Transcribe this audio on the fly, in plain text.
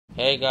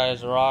Hey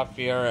guys, Araf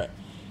here.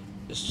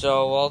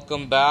 So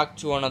welcome back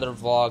to another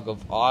vlog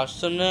of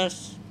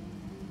Awesomeness.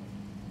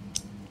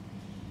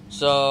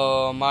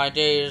 So my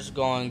day is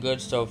going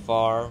good so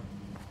far.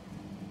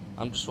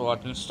 I'm just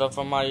watching stuff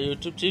on my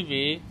YouTube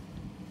TV.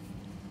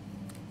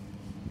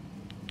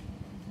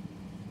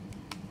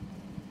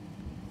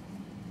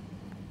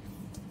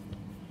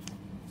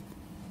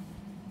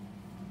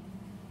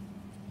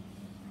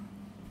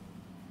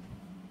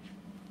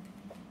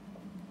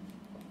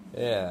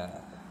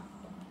 Yeah.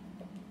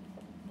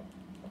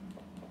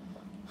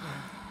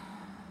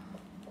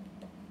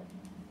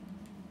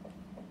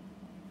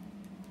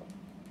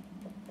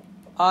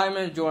 I'm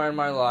enjoying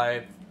my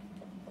life.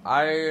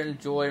 I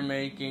enjoy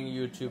making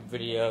YouTube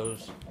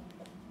videos.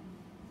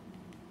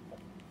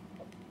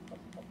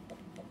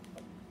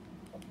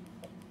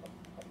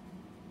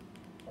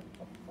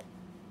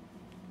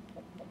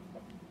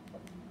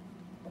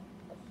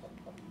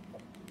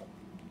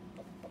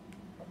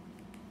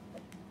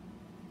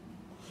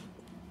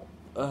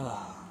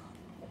 Ugh.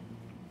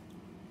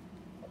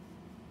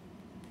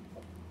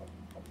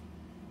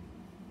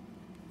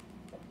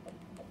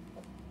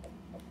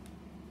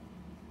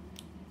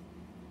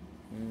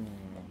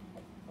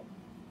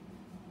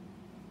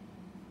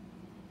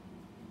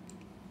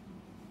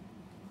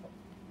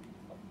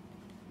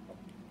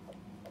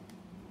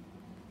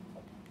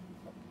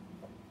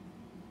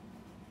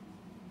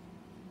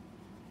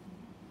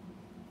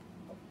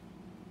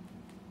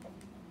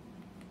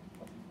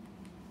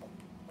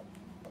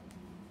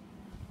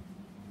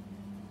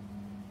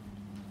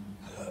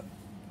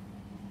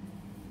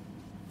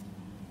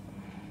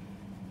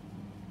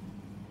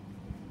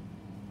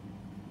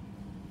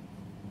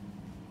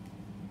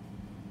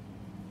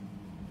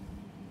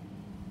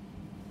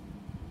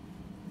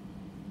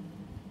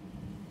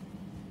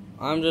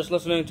 I'm just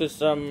listening to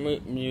some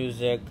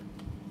music.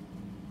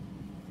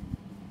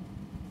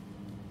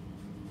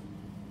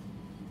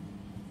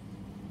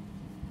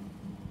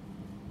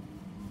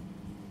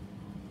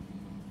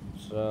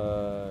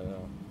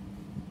 So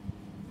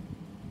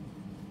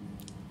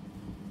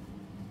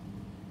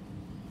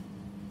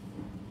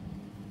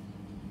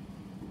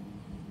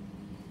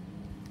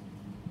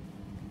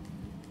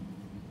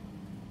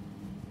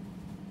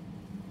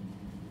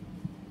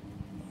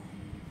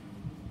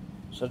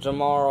So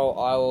tomorrow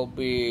I will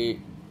be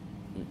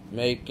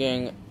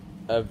making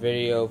a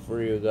video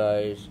for you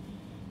guys.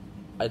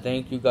 I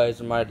think you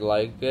guys might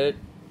like it.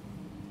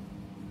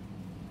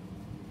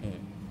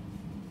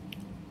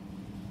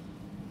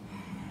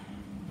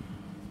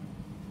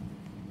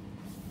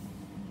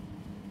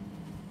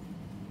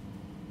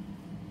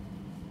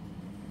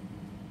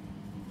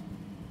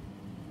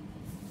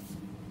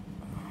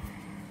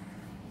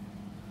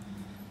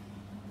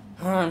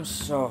 I'm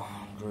so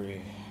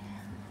hungry.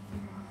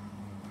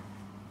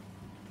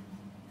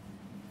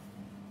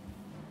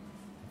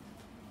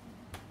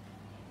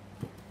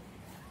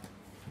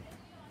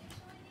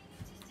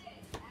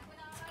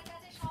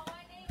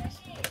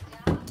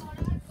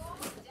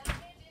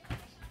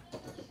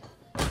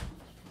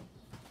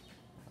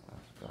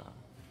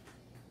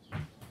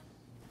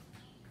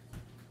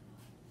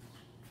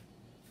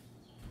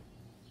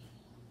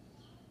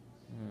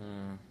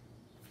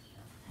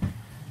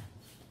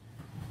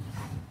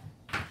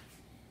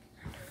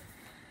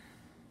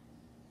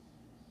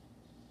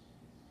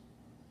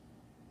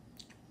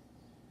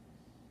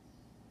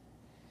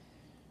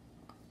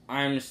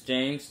 I'm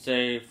staying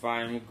safe.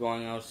 I'm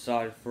going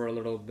outside for a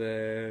little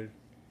bit.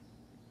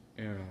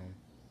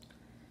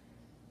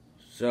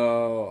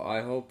 So,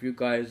 I hope you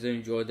guys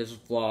enjoyed this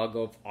vlog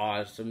of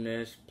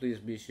awesomeness. Please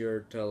be sure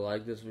to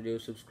like this video,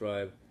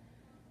 subscribe,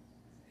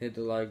 hit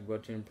the like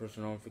button, press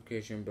the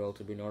notification bell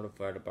to be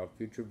notified about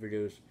future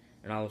videos,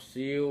 and I will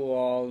see you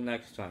all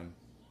next time.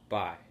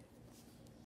 Bye.